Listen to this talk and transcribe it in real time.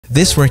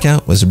This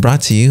workout was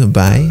brought to you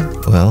by,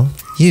 well,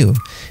 you.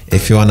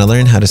 If you want to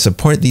learn how to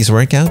support these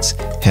workouts,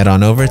 head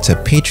on over to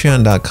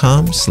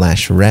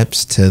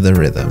patreon.com/reps to the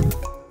rhythm.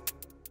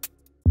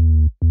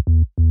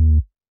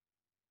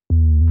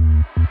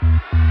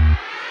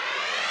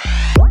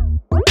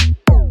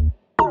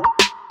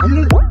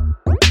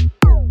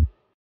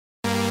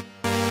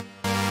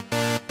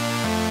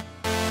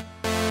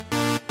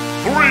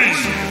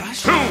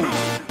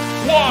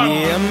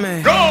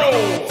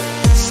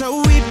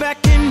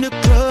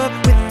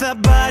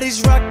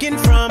 Rocking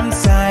from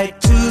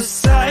side to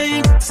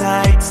side,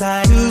 side,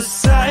 side to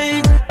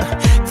side.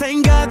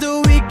 Thank God the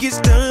week is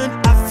done.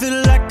 I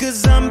feel like a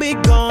zombie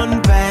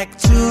gone back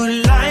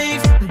to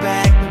life,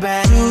 back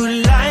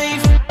to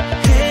life.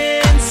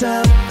 Hands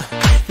up,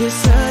 yeah,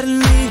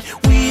 suddenly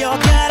we all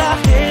got our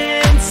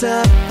hands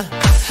up.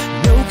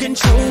 No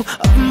control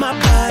of my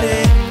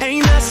body.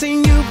 Ain't I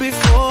seen you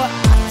before?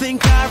 I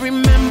think I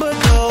remember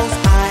those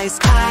eyes,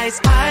 eyes,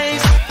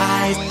 eyes,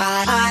 eyes,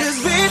 eyes. 'Cause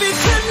baby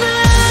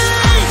tonight,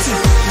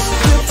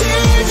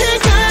 DJ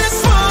got us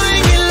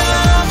falling in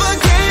love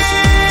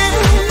again.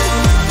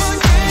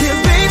 Yeah,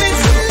 baby,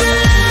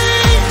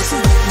 tonight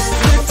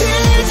the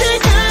DJ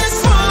got us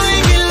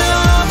falling in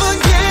love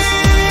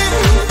again.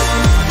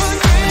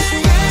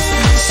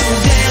 So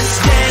dance,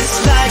 dance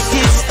like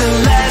it's the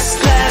last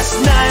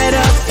night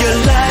of your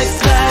life.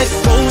 Life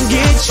won't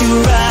get you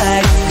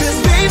right. 'Cause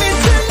baby,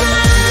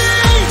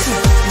 tonight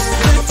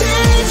the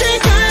DJ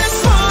got us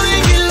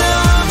falling in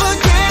love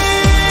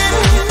again.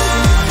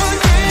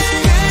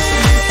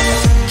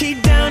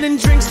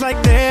 Drinks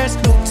like there's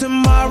no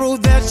tomorrow,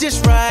 that's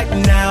just right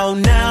now,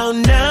 now,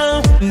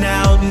 now,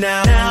 now,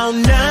 now, now,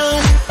 now.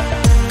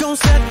 Gonna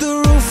set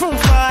the roof on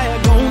fire,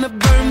 gonna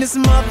burn this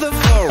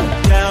motherfucker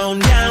down,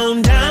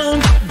 down, down,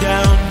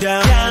 down,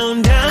 down,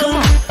 down, down. Come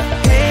on,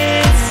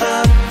 hands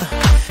up.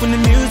 When the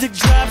music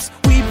drops,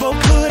 we both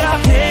put our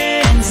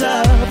hands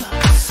up.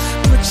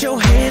 Put your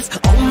hands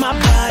on my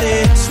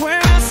body. Swear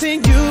I've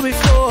seen you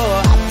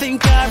before. I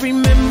think I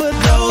remember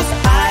those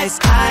eyes,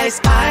 eyes,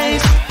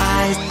 eyes,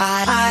 eyes,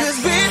 eyes. 'Cause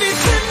baby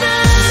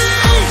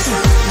tonight,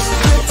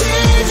 the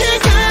DJ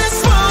got us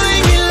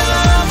falling in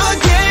love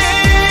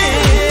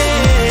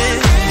again.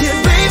 Yeah,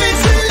 baby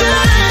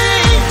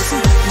tonight,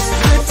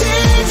 the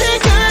DJ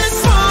got us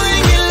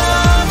falling in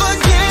love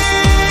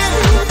again.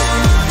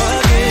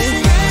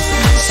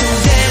 So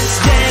dance,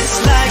 dance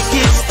like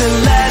it's the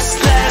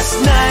last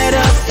night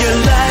of your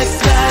life.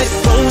 Life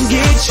won't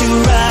get you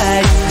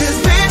right. 'Cause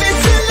baby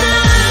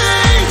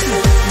tonight,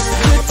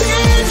 the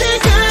DJ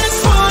got us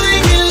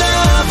falling in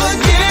love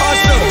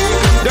again.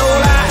 Don't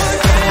lie.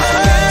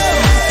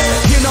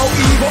 Hear no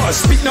evil,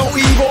 speak no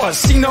evil,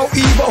 see no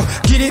evil.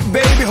 Get it,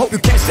 baby, hope you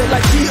catch that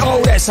like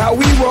T.O. That's how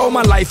we roll.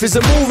 My life is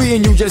a movie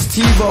and you just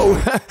TiVo.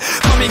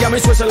 Mommy got me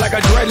switching like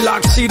a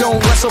dreadlock. She don't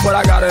wrestle, but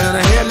I got her in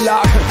a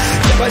headlock.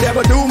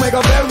 Never do make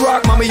a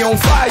bedrock. Mommy on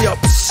fire,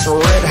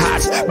 red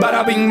hot.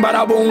 Bada bing,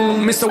 bada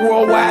boom. Mr.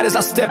 Worldwide as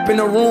I step in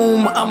the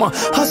room. I'm a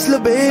hustler,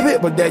 baby,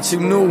 but that you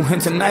knew.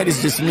 And tonight is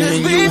just me and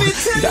you, baby,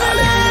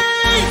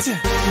 darling.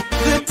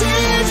 The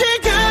DJ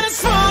got us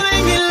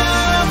falling in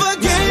love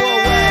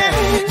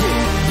again.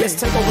 Let's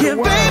take over Yeah, the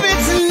world. baby,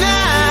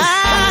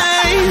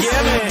 tonight,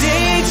 Yeah, man.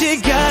 DJ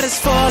got us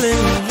falling in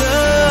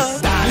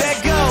love. Let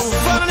go,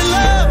 fall in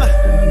love.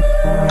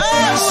 Oh,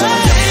 so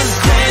dance,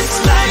 dance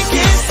like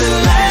it's the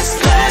last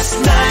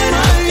night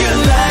of your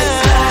life.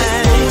 Life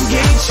won't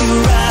get you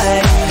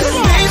right. 'Cause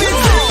baby,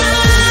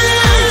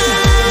 tonight,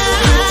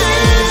 the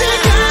DJ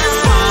got us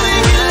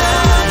falling in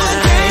love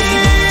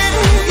again.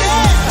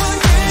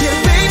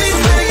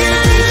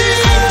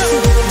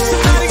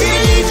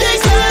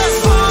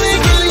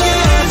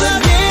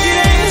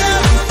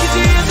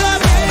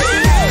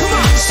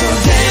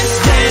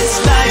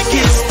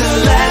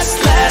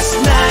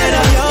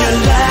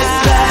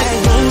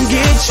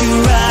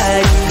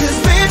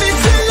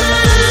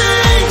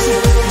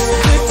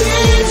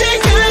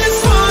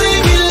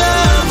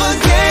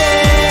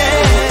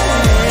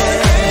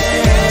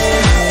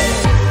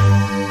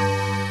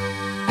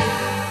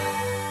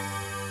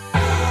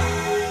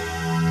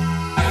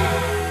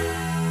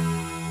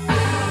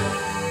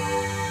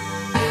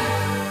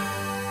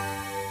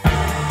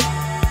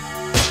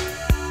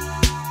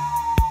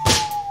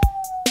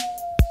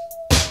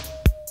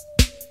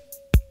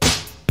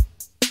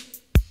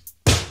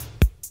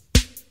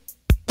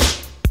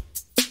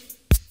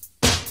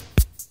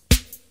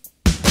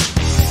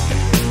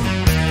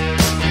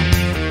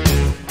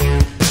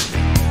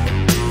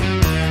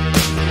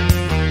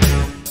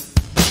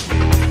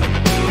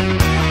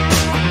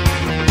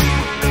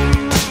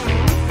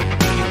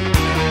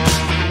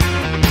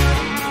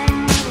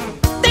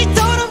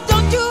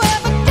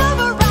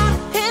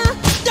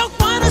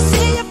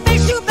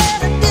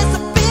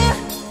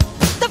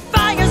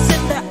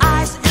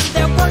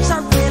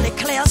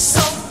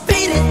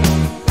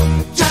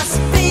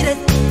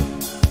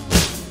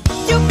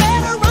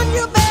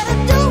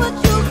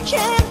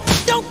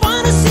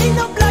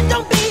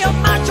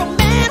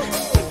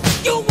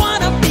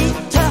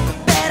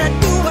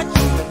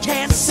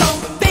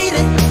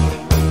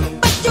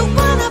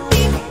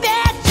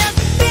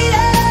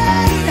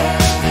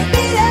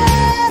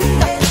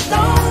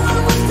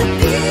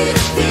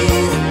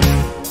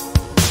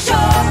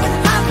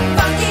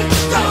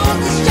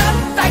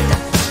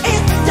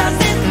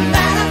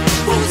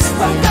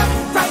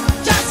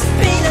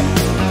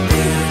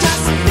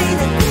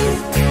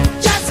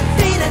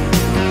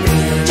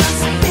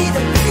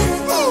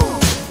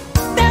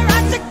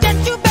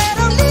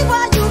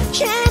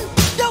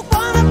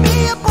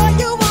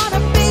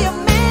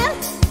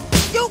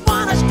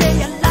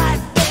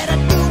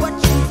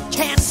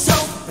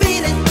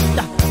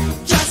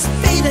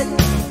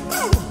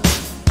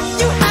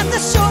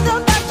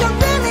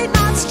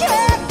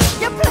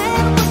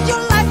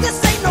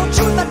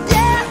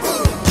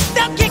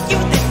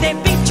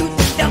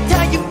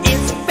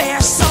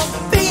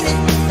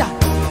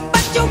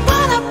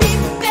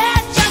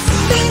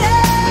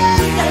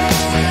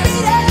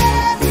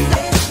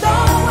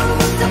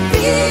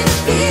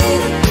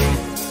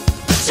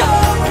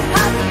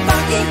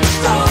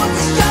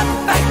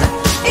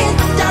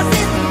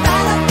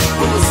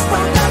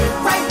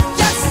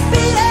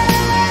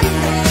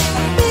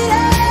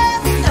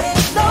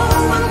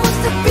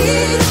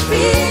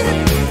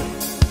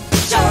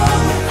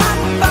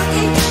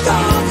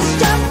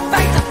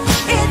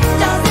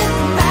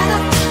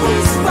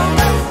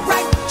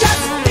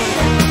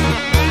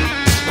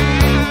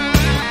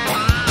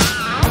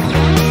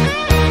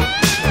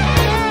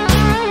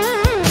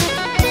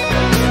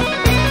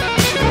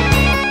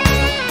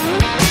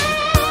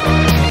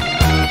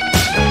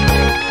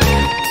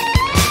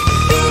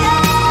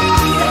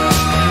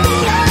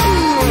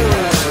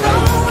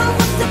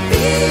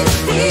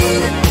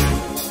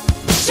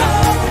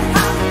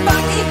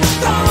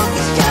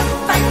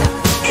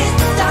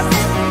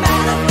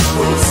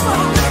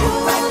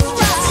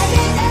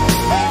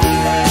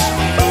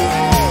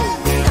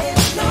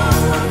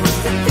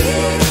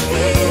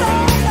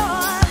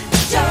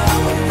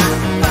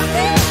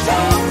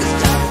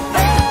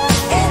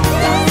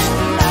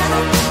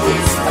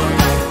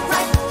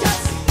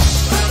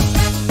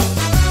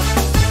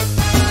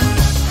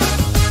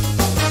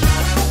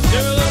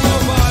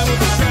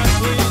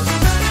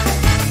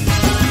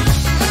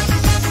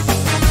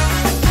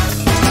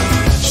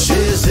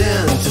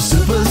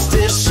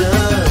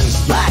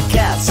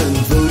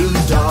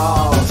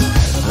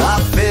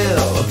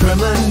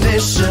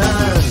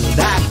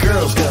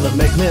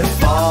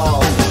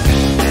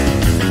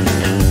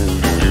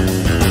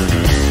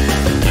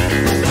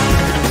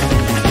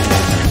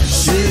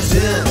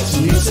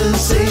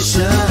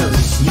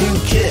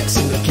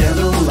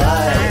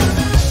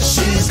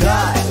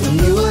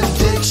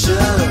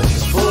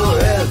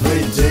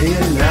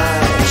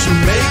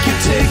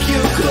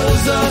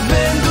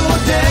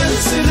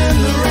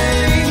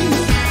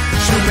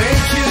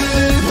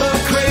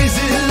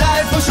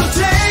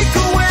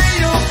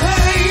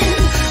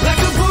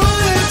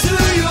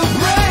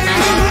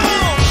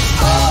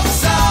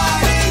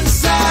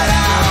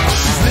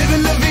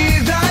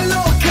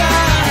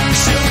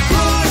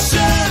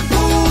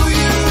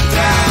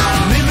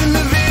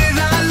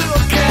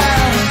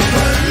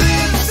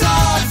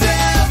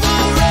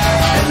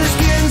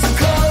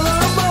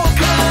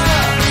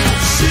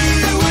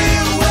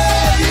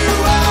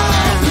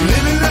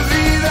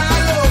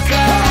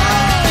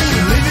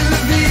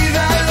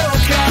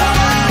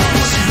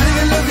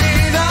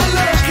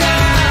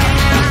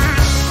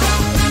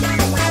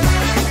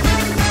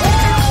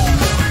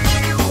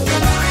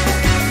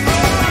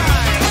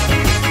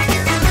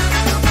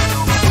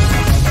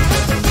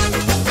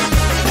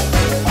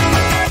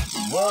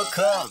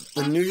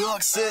 in New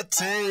York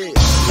City,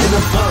 in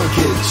a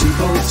funky cheap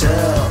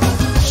hotel.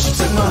 She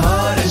took my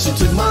heart and she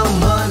took my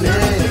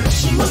money.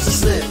 She must have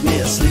slipped me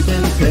a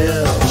sleeping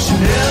pill. She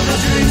never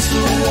drinks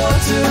the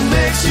water,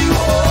 makes you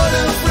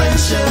order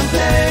French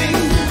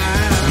champagne.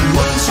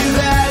 Once you've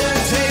had a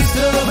taste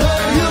of her,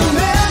 you'll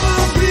never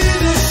be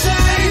the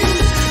same.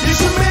 You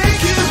should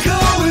make you go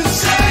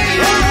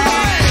insane.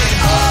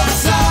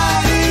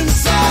 Upside,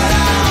 inside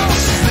out,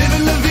 she's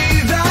living la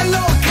vida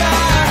loca.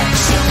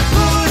 She'll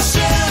push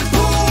and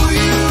pull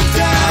you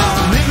down,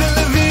 living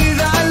la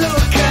vida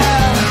loca.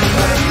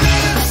 Her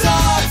lips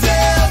are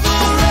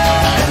devil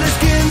red and her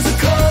skin's the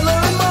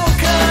color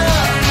mocha.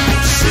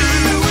 She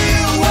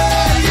will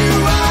wear you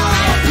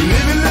out,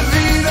 living la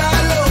vida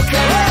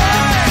loca.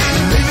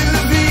 Living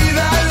la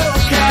vida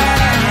loca.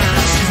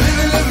 She's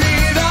living la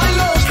vida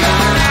loca.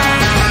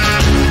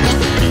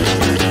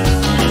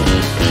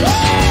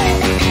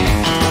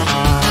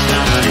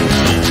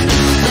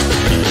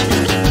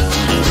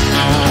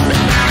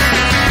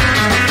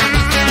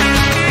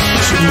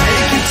 She'll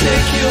make you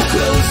take your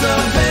clothes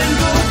off and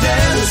go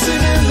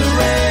dancing in the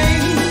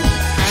rain.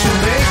 She'll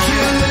make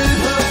you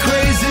live her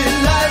crazy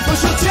life, or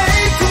she'll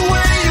take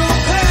away your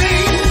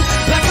pain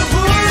like a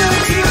bullet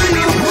to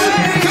your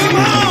brain. Come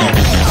on!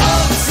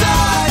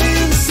 Upside,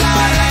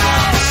 inside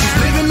out, she's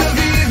living la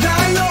vida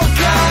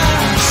loca.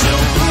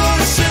 She'll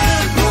push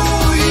and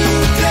pull you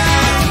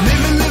down,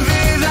 living la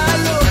vida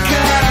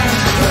loca.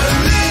 Her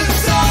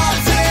lips are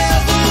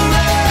devil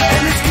red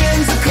and her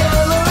skin's the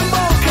color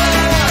mocha.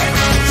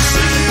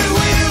 She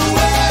will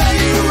wear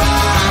you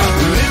out,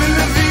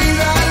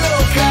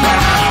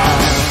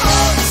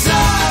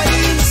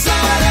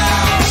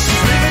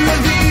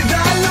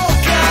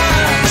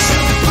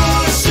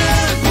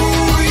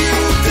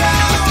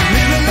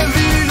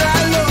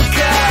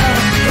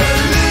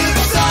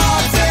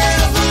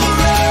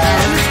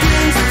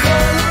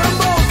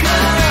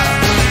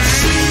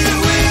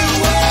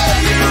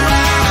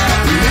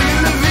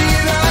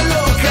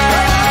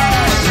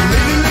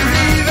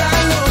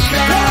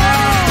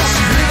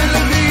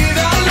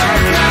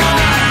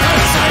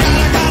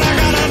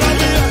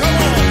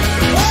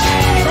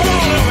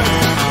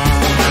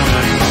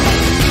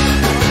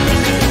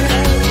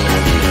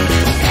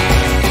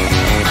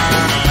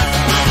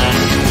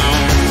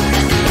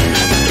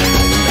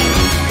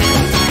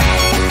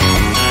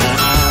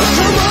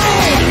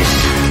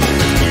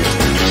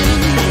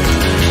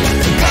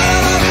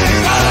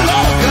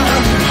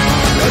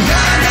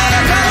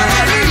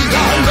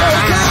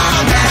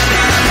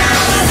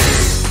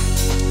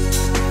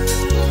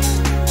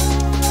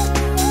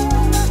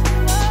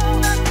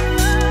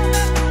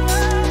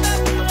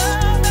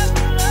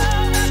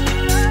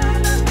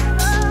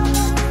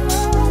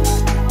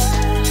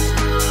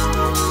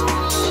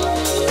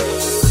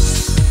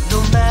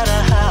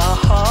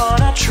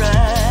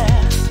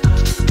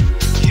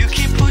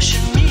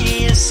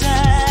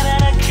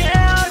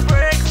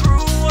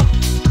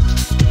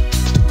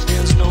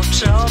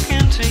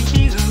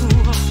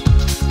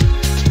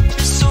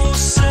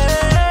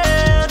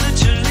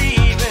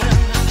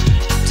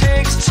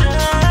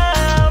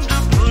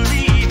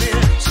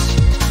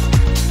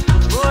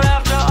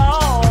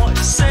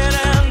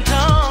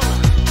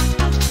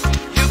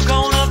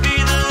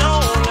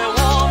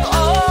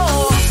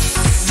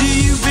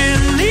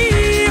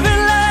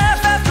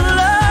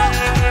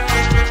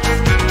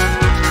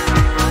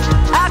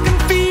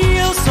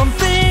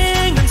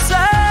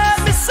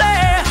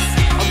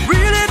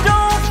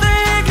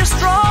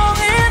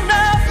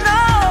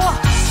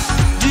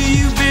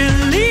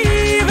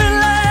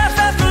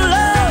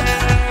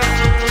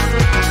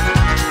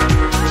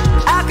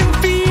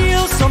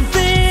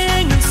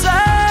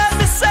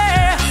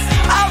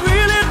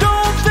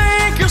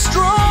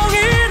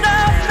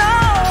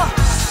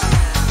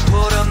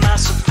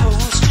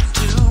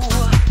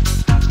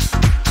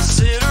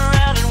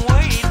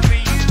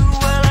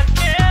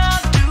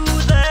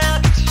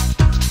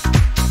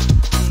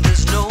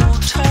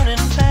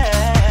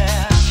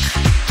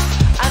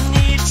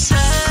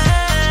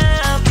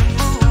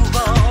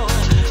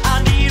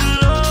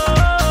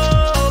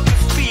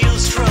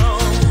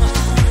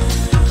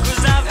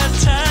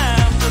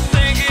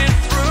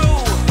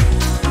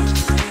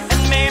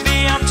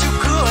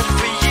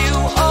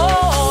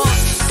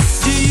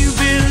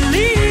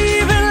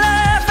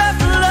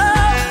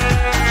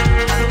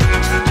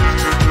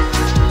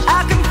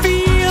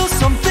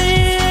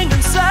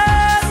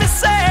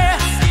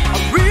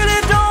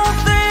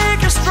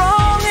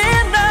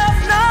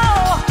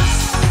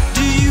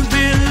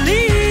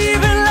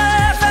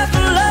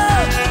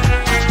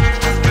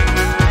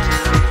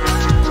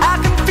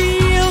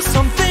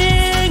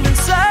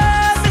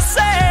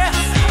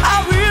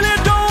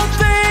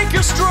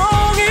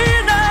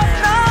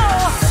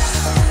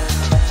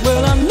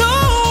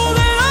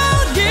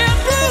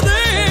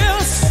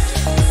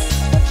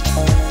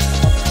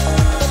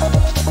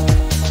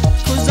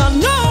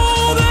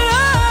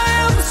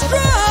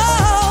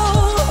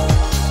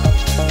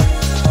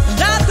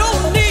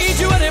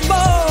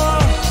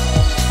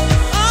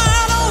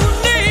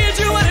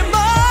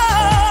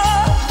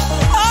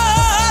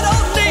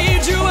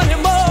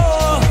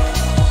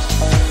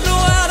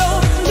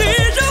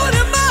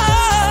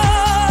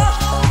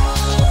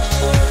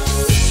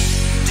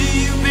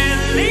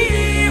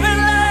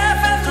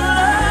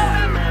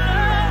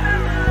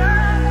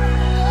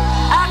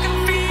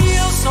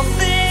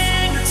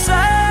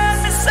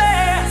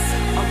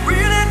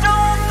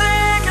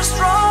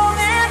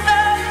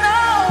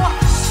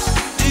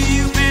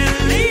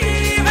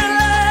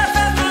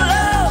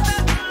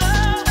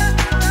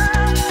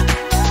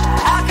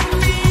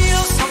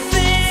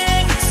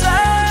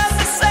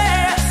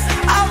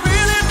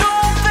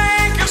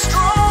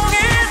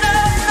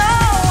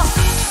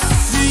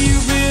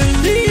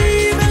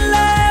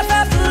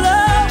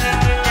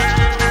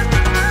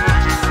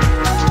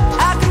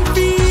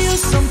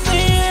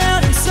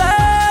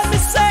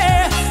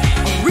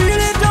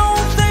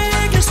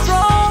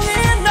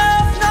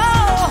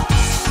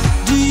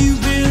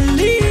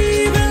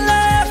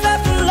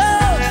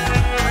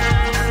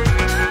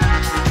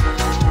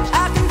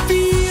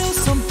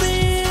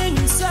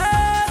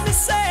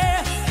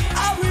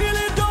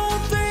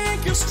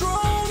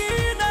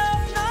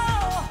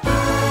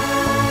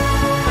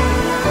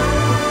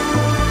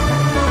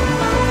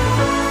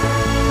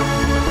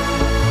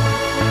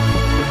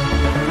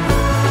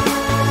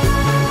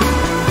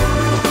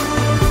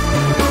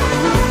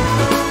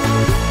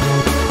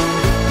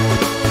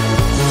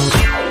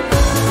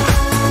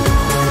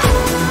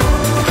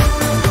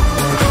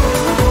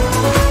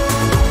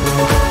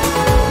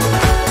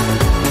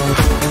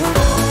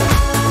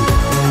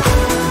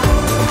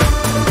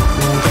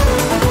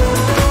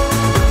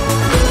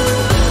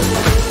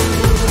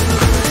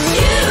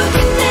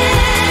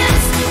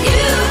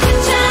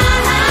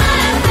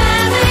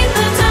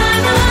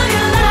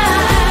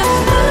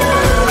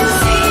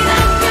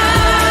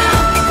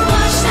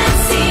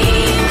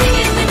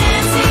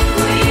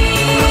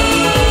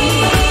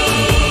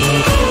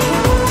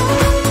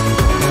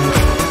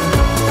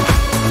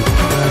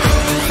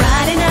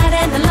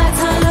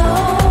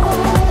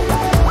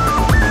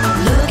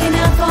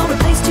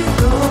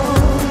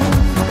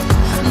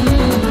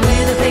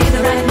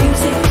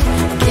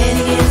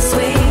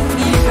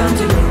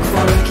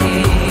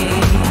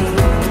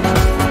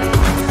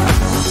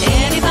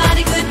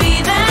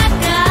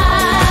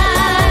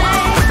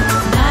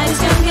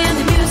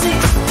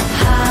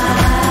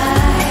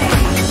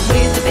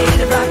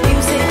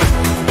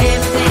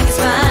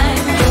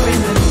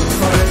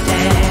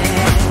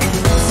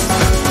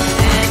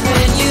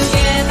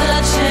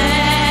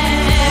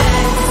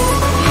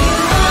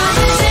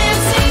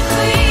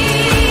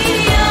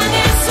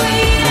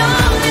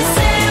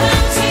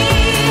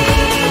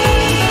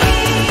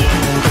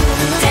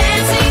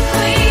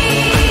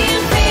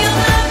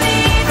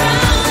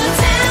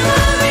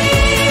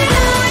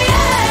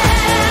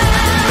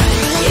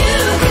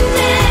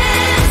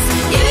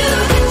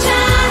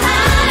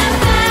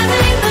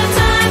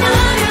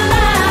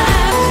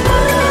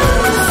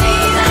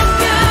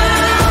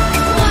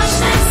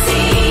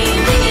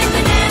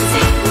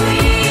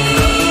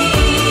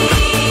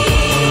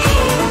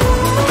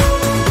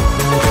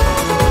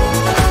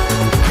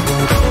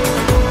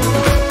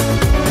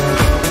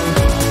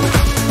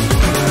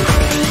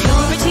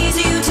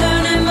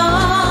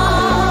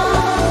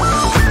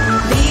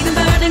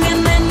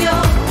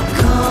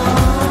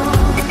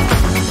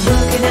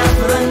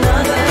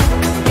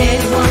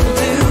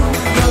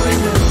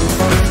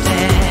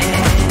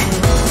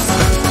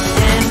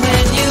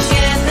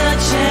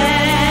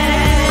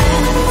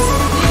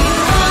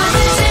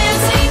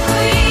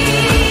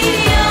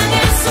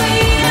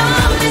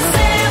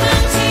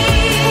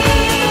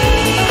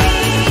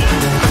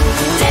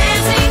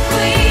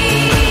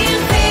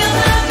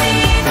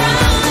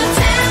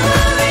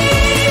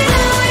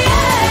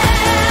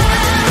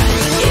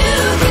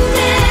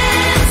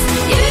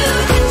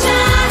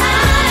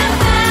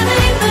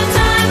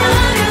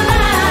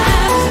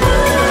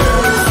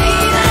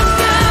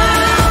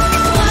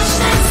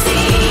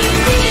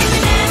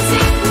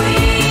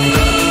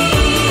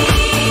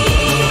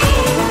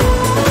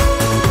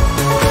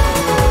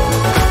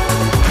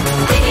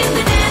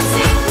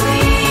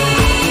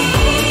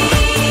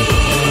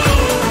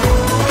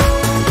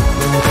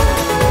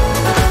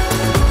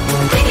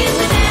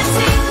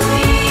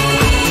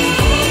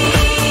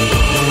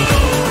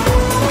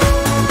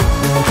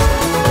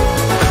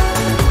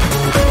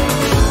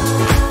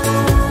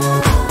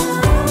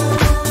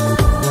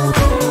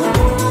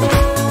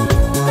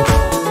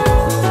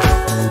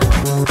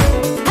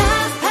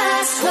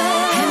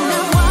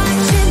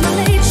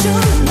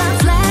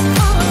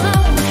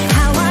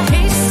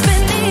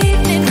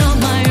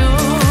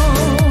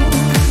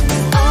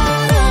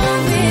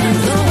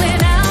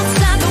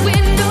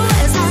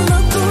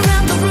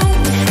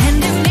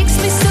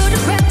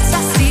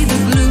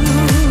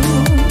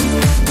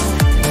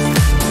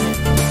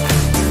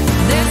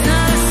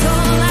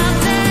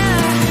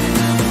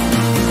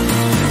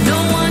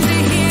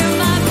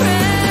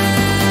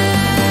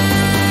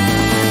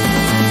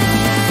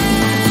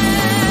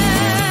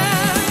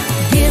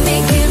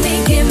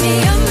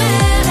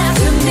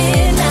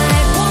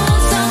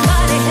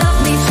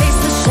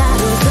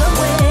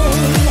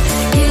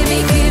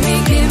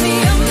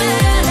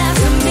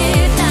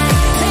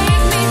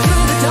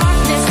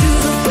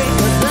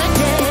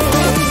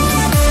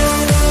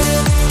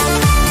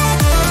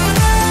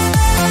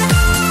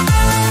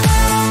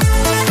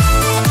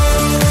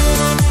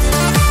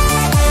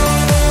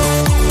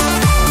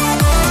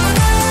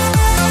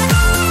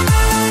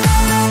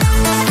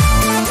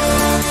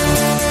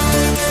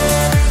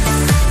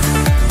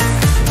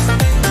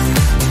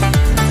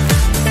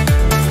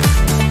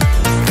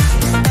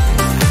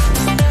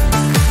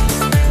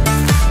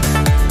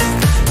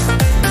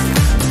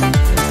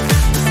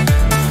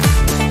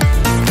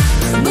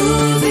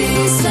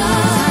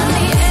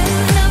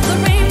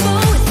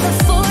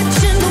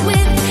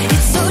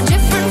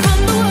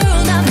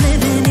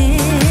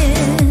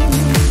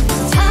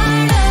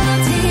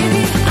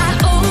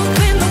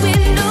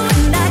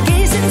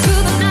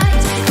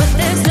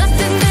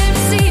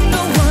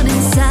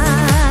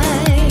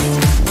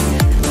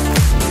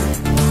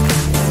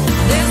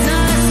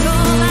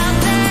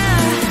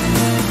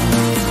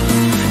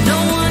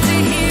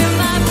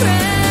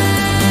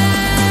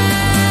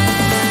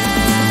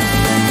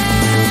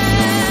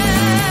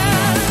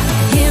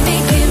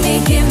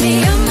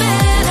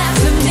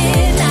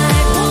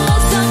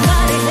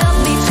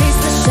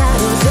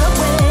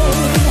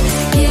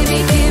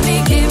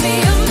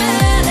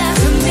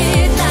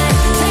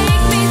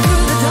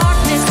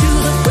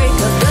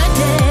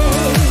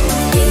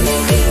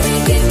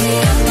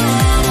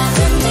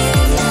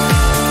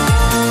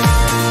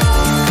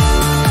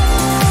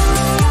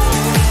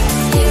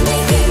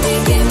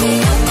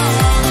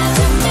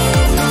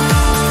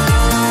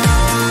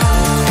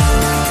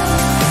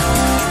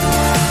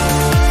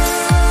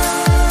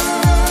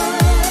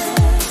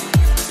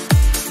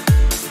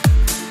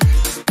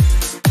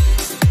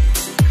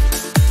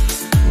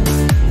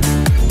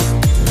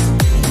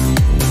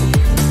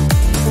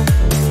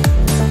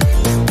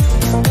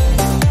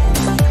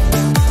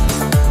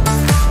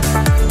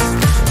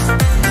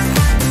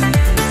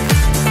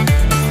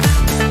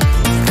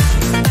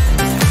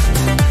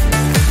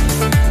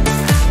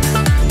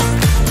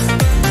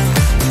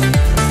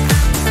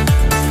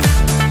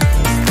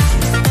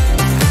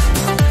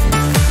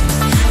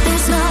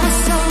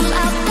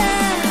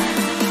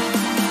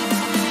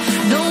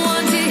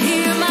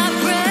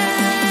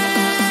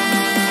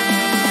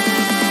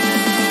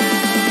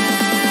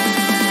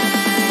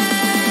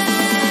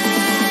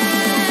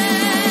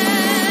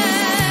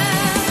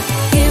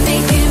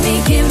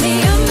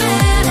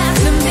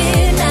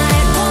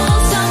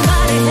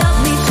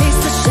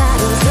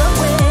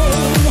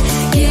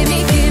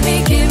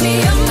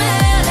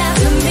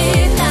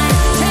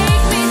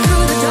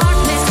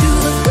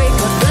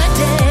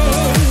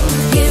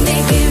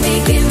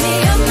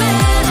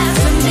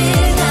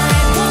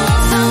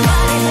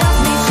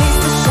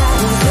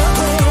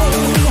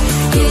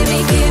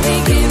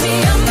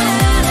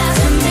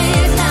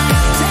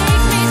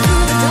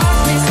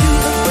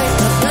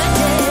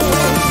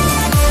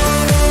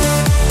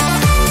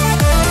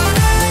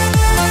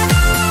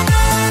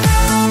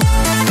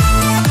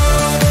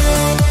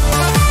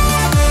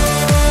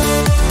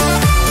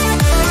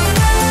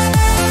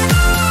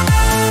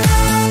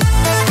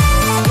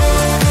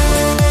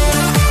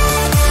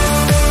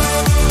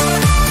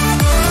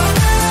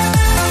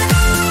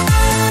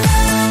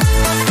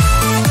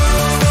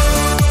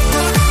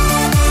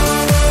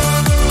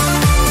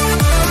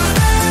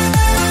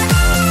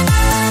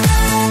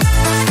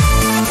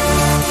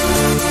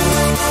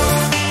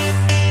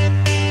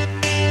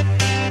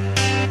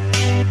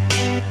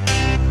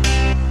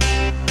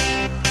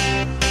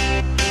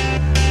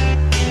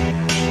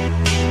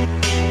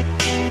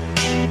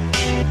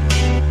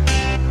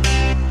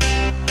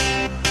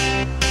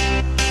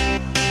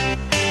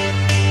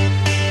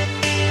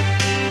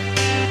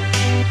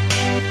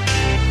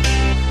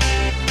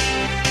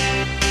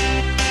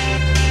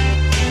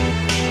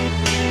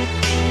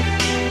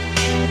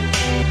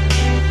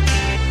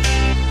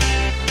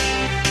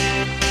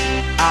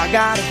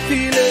 got a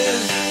feeling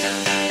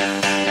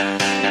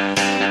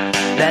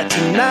that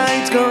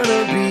tonight's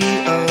gonna be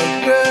a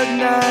good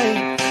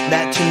night.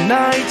 That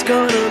tonight's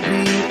gonna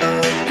be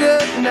a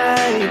good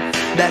night.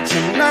 That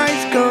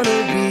tonight's gonna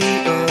be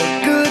a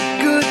good,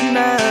 good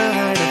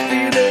night. A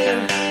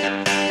feeling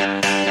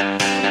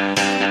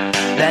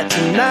that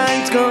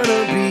tonight's gonna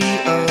be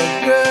a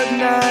good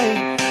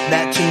night.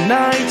 That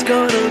tonight's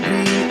gonna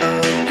be a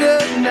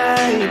good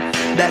night.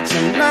 That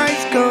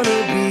tonight's gonna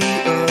be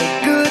a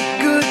good,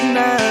 good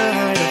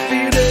night. A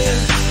feeling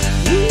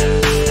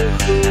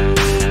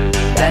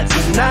that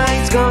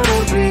tonight's gonna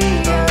be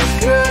a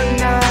good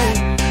night.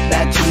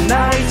 That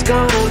tonight's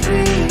gonna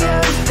be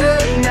a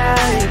good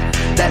night.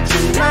 That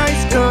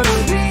tonight's gonna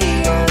be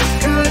a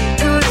good,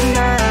 good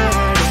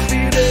night. A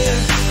feeling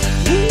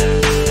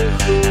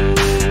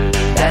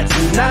that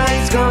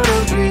tonight's gonna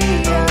be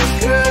a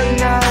good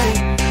night.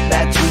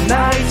 That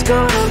tonight's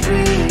gonna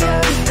be a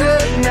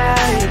good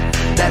night.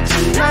 That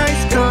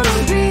tonight's gonna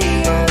be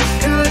a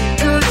good,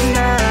 good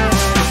night.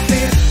 I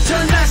feel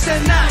tonight's the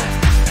night.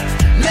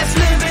 Let's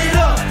live it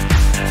up.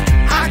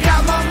 I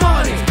got my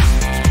money.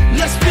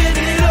 Let's spin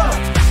it up.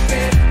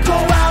 Go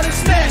out and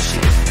smash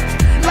it.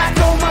 Like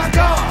oh my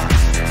God.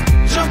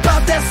 Jump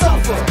out that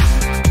sofa.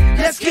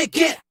 Let's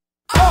get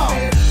on.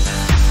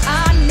 I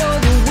know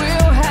that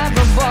we'll have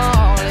a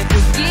ball if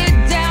we get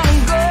down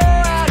and go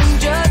out and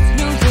just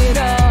lose it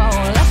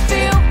all. I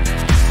feel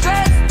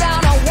stressed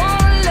out, I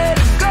wanna let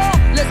it go.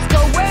 Let's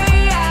go way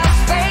out,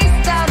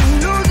 spaced out and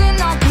losing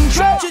all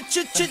control.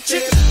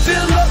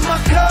 Fill up my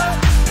cup,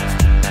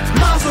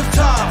 mazel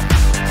tov.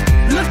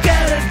 Look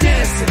at her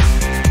dancing,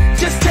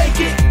 just take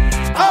it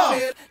off.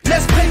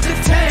 Let's paint the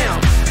town,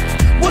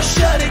 we'll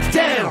shut it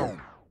down.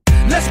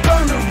 Let's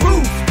burn the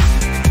roof,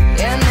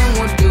 And then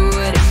we'll do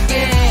it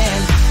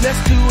again.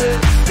 let's do it,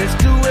 let's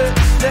do it,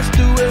 let's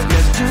do it,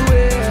 let's do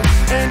it,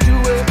 and do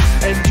it,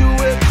 and do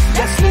it.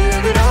 Let's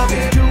live it up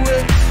and do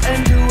it, and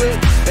do it,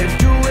 and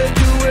do it,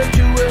 do it,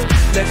 do it.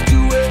 Let's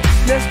do it,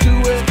 let's do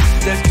it,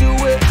 let's do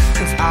it.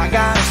 Cause I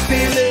got a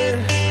feeling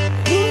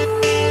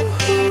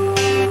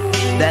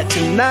that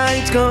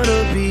tonight's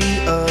gonna be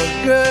a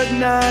good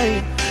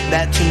night.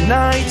 That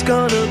tonight's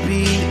gonna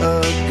be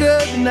a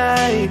good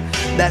night.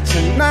 That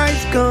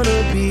tonight's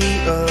gonna be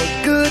a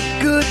good,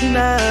 good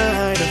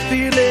night. A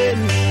feeling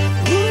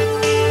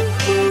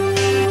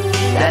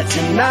that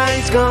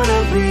tonight's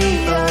gonna be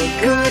a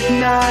good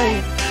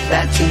night.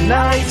 That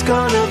tonight's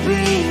gonna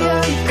be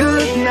a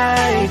good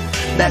night.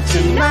 That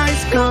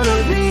tonight's gonna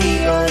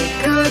be a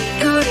good,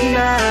 good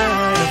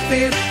night. I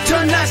feel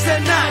tonight's the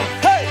night.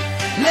 Hey,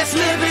 let's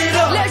live it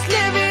up. Let's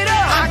live it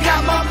up. I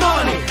got my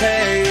money.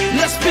 Hey,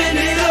 let's spin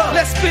it up.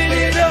 Let's spin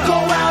it up. Go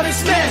out and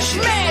smash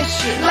it.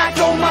 Smash it. Like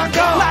oh my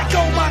God. Like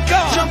oh my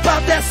God. Jump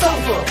out that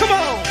sofa. Come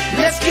on.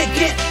 Let's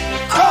get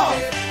off.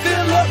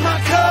 Fill up my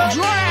cup.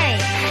 Drink.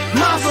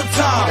 Mazel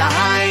tov.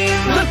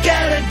 Time. Look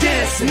at her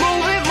dancing.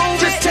 Move it, move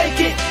Just it. take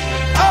it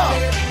off.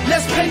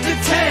 Let's paint the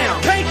town.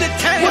 Paint the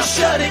town. We'll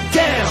shut it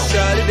down.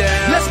 Shut it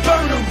down. Let's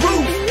burn the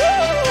roof.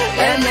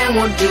 And then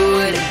we'll do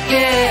it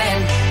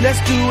again.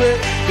 Let's do it.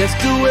 Let's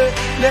do it.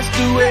 Let's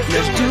do it.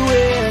 Let's do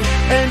it.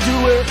 And do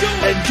it.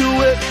 And do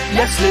it.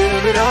 Let's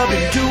live it up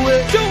and do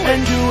it.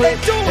 And do it.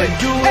 And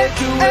do it.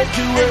 Do it.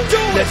 Do it.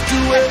 Let's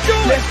do it.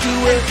 Let's do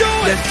it.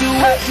 Let's do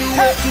it. Do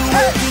it. Do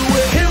it. Do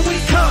it. Here we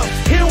come.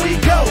 Here we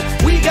go.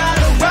 We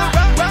gotta rock.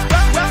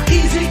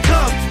 Easy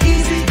come.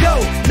 Easy go.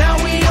 Now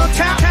we on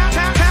top.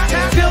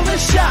 Feel the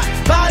shot.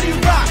 Body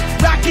rock.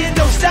 Rock it.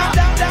 Don't stop.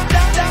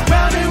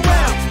 Round and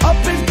round.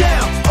 Up and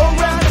down.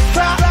 Around the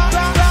clock.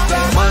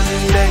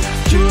 Monday,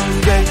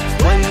 Tuesday,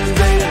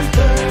 Wednesday, and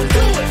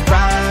Thursday.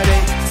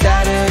 Friday,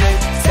 Saturday,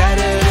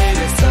 Saturday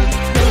to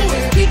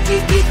Sunday.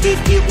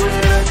 Get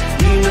with us.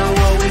 You know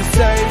what we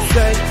say.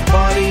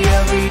 Party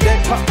every day.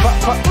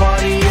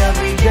 Party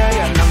every day.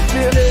 And I'm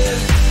feeling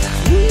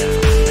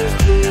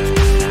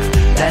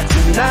that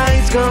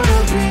tonight's gonna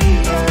be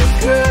a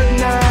good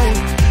night.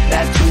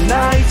 That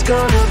tonight's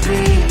gonna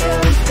be a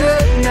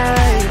good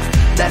night.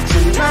 That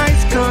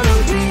tonight's gonna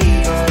be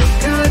a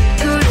good,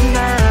 good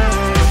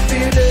night. I'm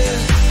feeling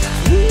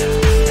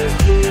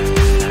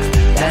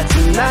that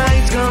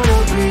tonight's gonna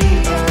be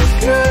a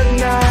good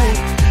night.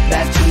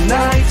 That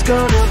tonight's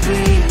gonna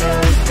be a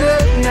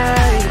good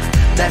night.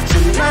 That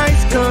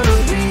tonight's gonna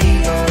be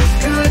a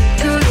good,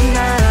 good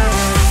night.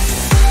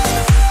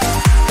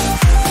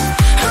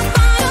 I'm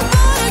on a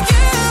boat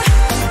again.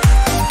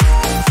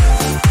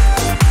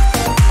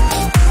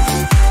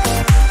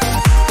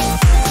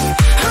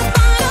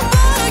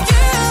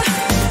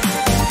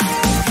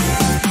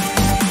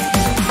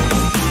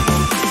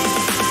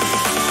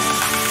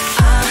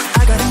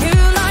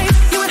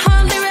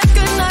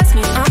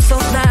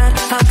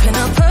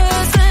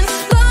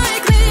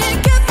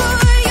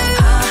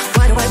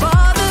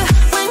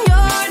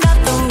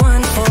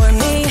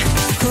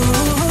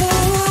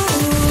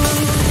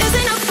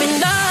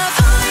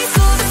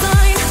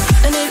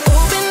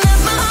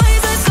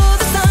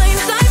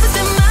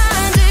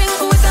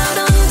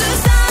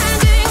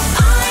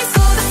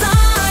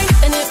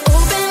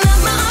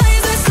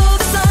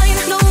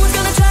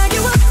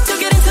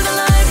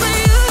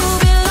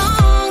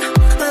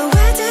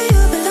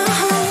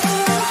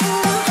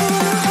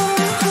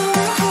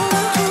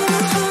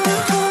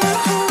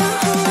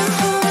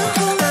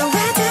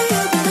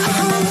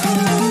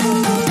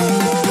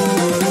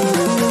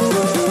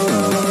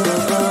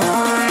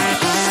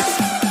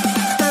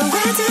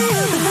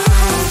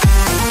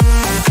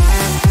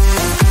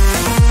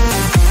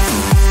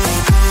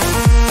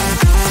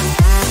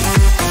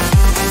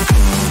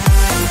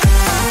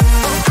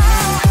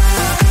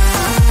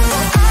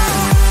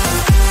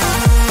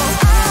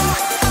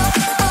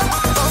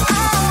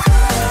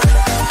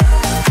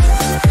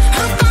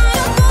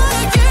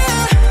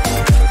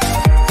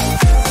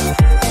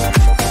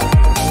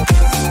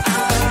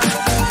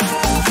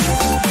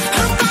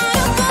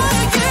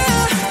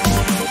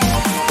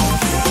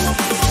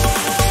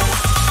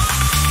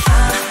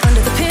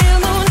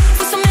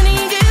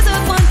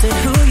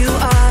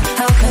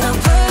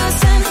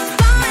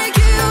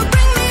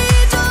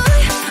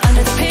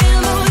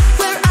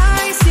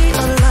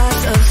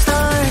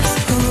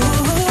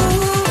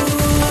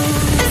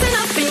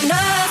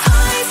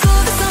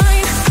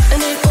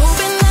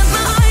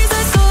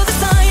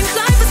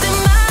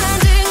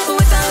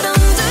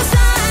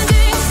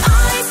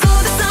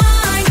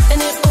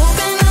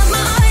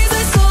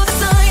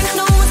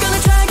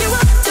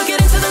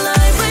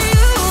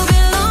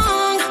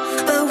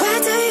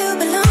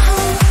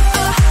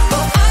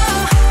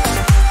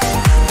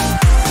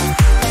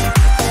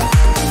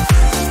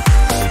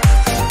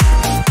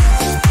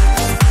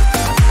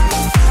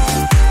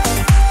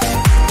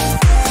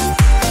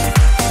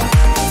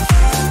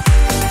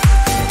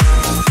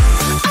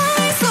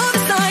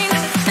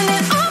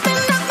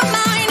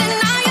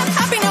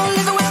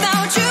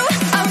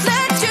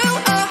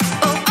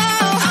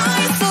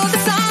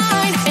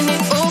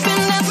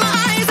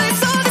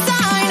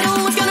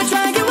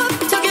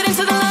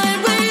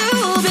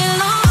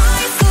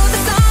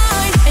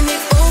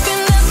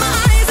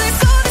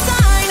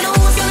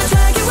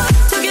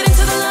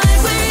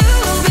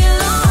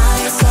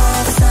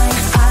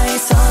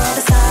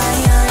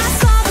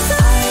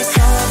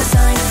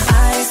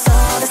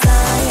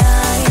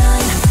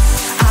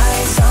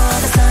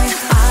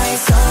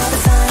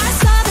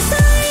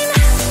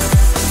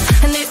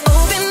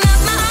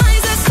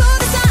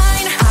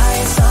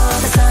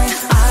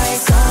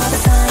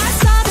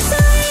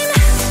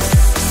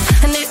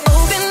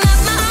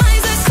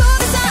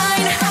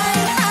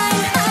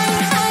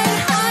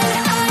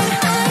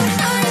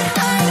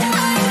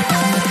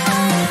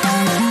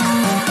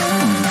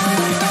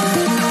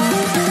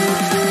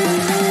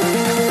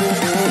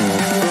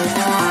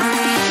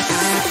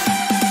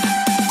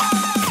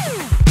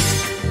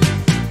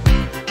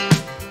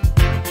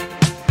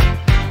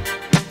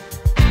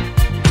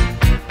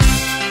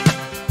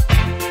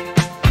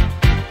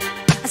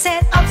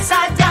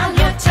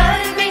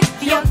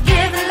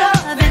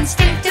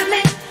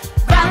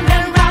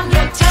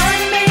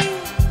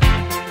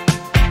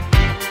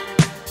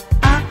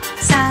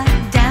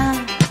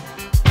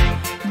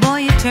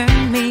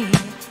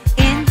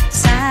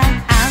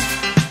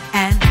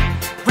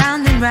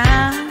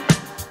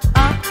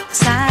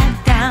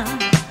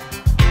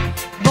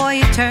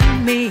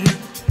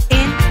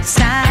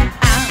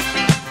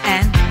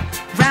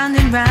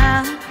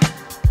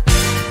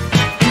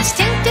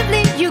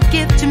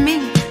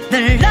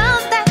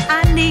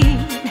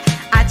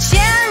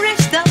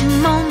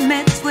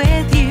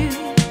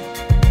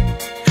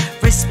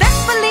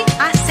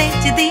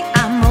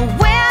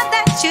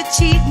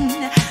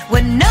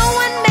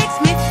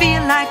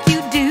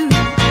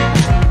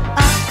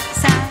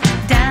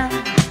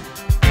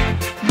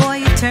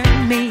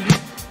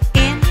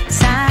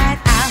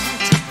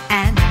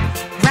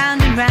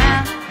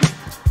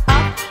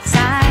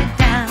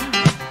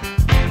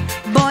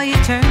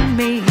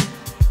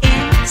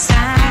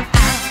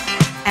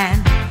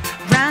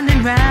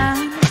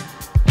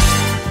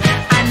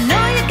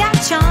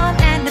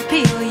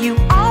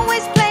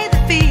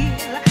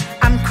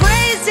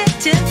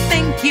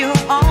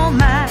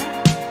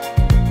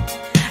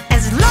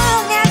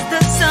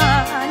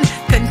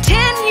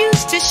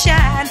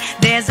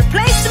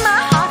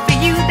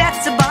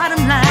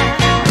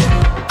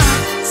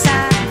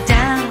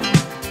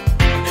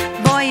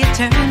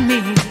 turn me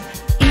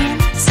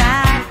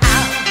inside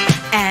out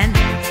and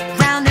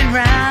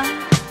round,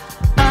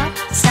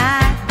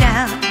 upside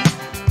down.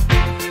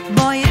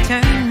 Boy, you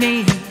turn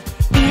me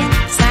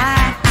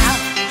inside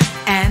out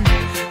and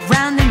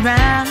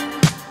round.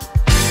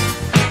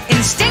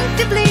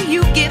 Instinctively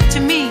you give to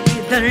me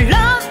the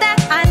love that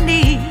I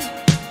need.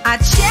 I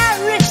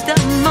cherish the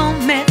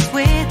moments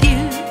with you.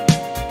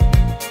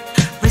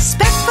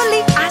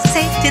 Respectfully I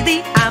say to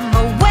thee, I'm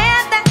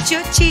aware that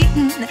you're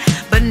cheating,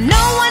 but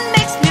no one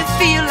makes me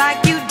feel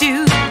like you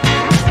do.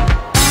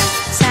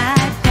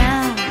 Upside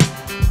down,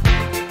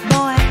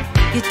 boy,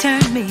 you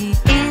turn me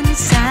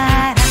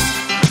inside out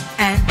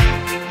and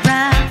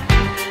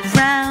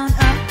round,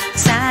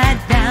 upside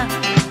down.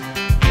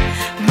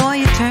 Boy,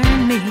 you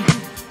turn me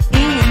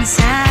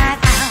inside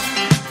out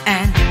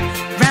and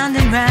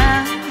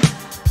round,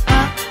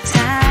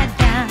 upside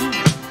down.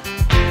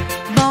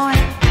 Boy,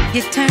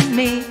 you turn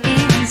me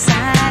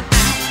inside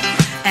out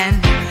and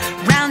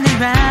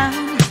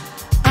round,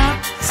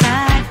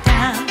 upside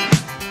down.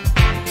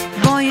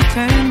 Boy, you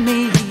turn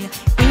me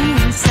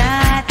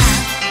inside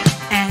out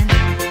and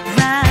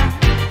round,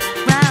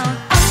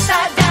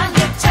 upside down.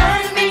 You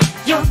turn me,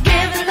 you're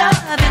giving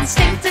love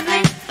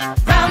instinctively.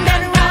 Round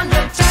and round,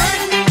 you turn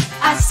me,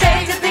 I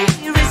say to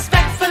thee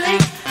respectfully.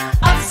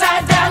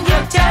 Upside down, you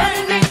turn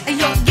me,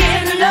 you're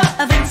giving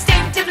love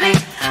instinctively.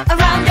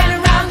 Around and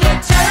around, you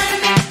turn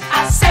me,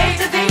 I say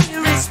to thee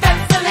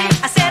respectfully.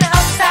 I said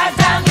upside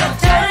down, you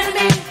turn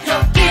me,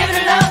 you're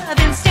giving love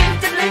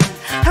instinctively.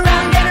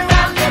 Around and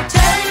around, you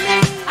turn me,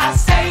 I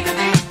say to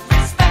thee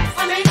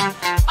respectfully.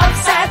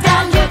 Upside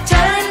down, you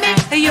turn me,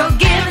 you're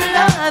giving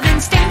love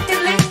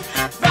instinctively.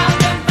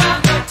 Round and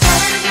round, you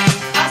turn me,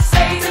 I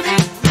say to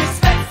thee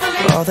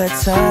respectfully. All the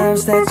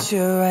times that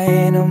you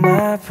rain on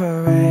my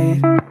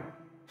parade,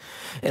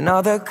 and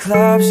all the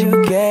clubs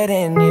you get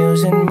in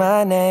using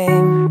my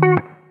name.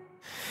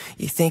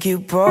 You think you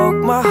broke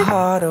my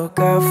heart, oh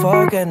girl,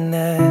 for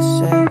goodness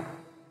sake.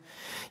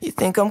 You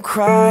think I'm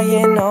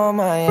crying on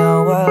my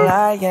own, well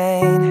I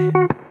ain't.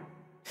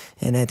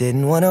 And I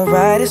didn't wanna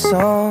write a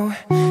song,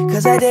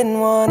 cause I didn't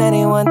want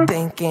anyone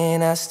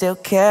thinking I still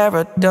care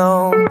or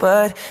don't.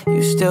 But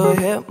you still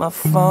hit my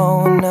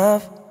phone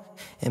up,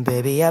 and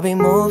baby, I'll be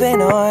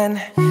moving on.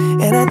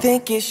 And I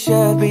think it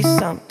should be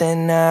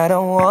something I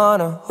don't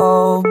wanna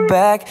hold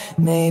back.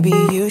 Maybe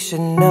you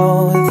should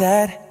know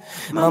that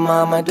my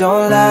mama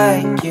don't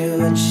like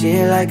you, and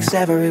she likes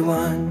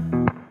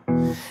everyone.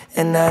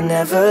 And I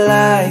never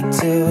like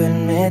to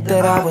admit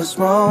that I was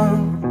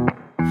wrong.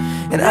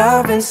 And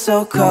I've been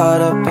so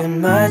caught up in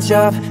my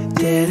job,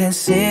 didn't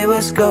see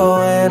what's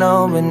going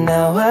on. But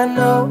now I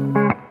know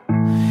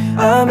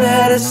I'm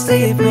better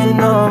sleeping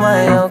on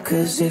my own.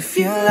 Cause if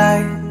you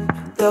like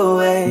the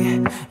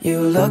way you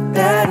look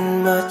that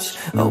much,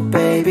 oh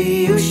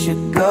baby, you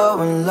should go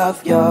and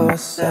love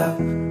yourself.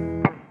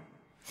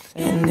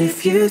 And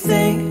if you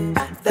think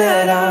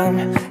that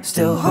I'm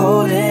still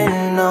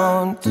holding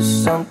on to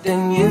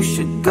something, you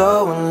should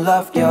go and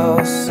love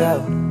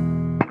yourself.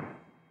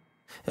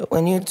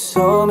 When you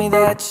told me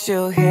that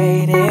you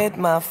hated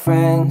my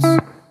friends,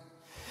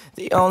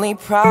 the only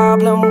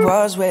problem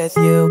was with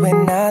you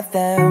and not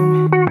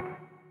them.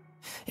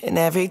 And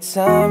every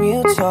time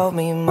you told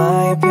me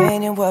my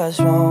opinion was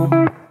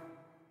wrong,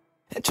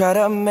 and tried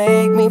to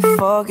make me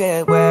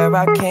forget where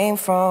I came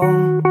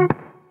from.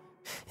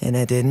 And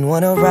I didn't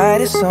wanna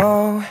write a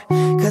song,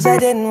 cause I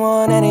didn't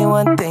want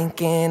anyone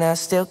thinking I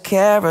still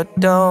care or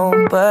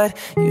don't. But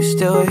you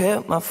still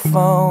hit my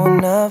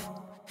phone up,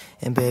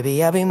 and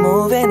baby, I'll be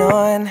moving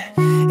on.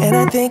 And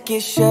I think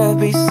it should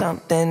be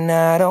something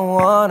I don't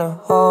wanna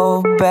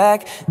hold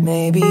back.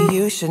 Maybe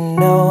you should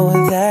know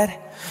that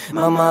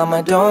my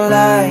mama don't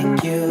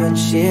like you, and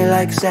she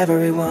likes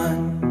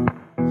everyone.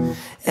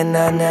 And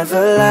I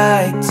never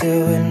like to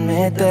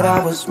admit that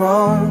I was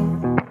wrong.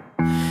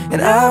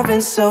 And I've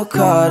been so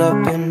caught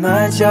up in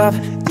my job,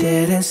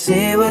 didn't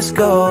see what's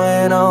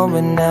going on.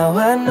 But now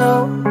I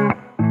know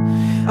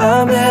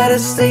I'm better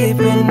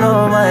sleeping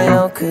on my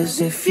own. Cause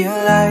if you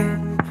like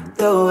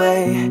the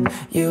way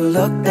you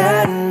look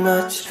that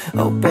much,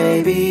 oh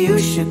baby, you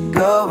should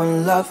go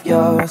and love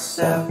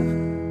yourself.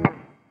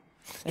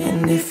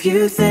 And if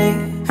you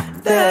think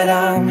that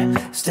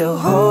I'm still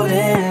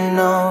holding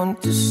on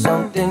to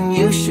something,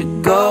 you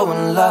should go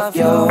and love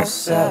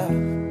yourself.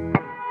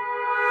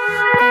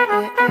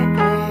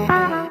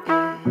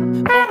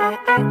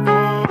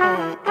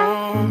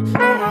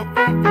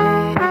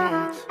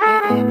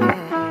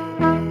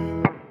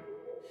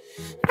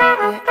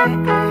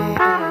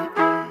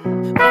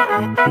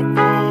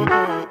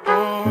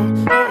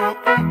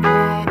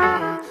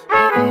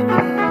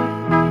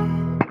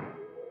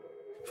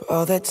 For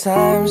all the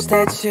times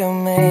that you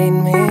made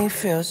me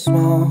feel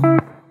small,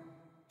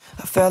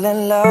 I fell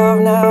in love,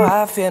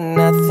 now I feel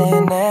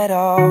nothing at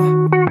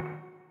all.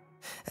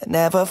 I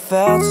never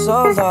felt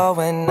so low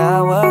when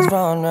I was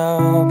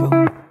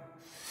vulnerable.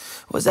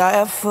 Was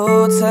I a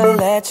fool to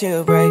let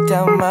you break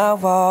down my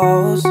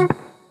walls?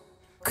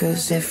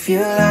 Cause if you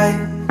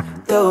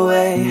like the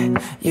way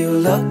you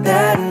look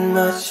that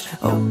much.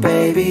 Oh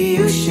baby,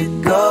 you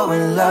should go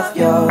and love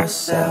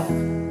yourself.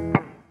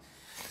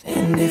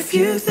 And if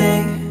you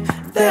think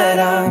that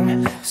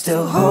I'm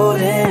still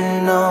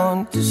holding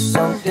on to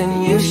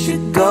something, you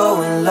should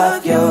go and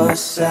love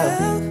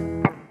yourself.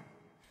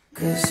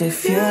 'Cause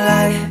if you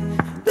like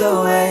the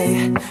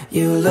way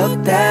you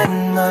look that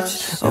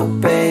much, oh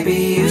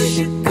baby, you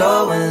should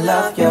go and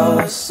love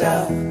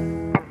yourself.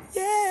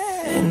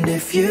 And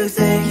if you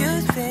think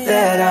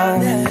that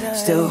I'm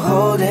still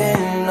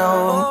holding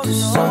on to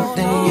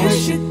something, you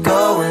should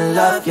go and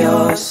love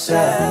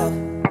yourself.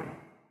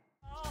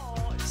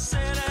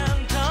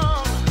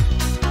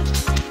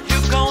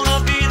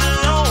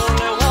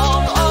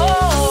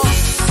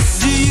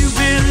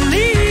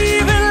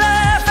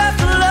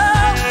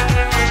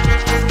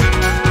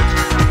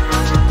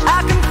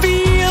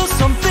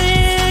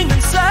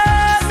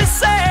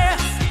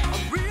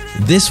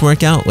 This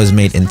workout was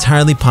made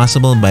entirely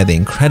possible by the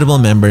incredible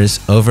members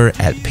over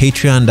at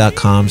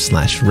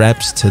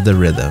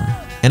patreon.com/reps-to-the-rhythm.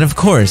 And of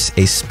course,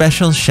 a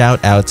special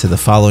shout out to the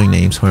following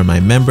names who are my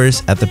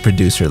members at the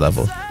producer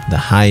level, the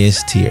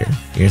highest tier.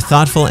 Your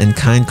thoughtful and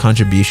kind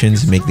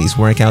contributions make these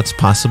workouts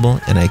possible,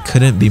 and I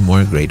couldn't be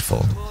more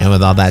grateful. And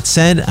with all that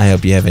said, I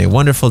hope you have a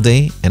wonderful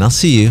day, and I'll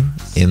see you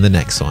in the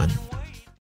next one.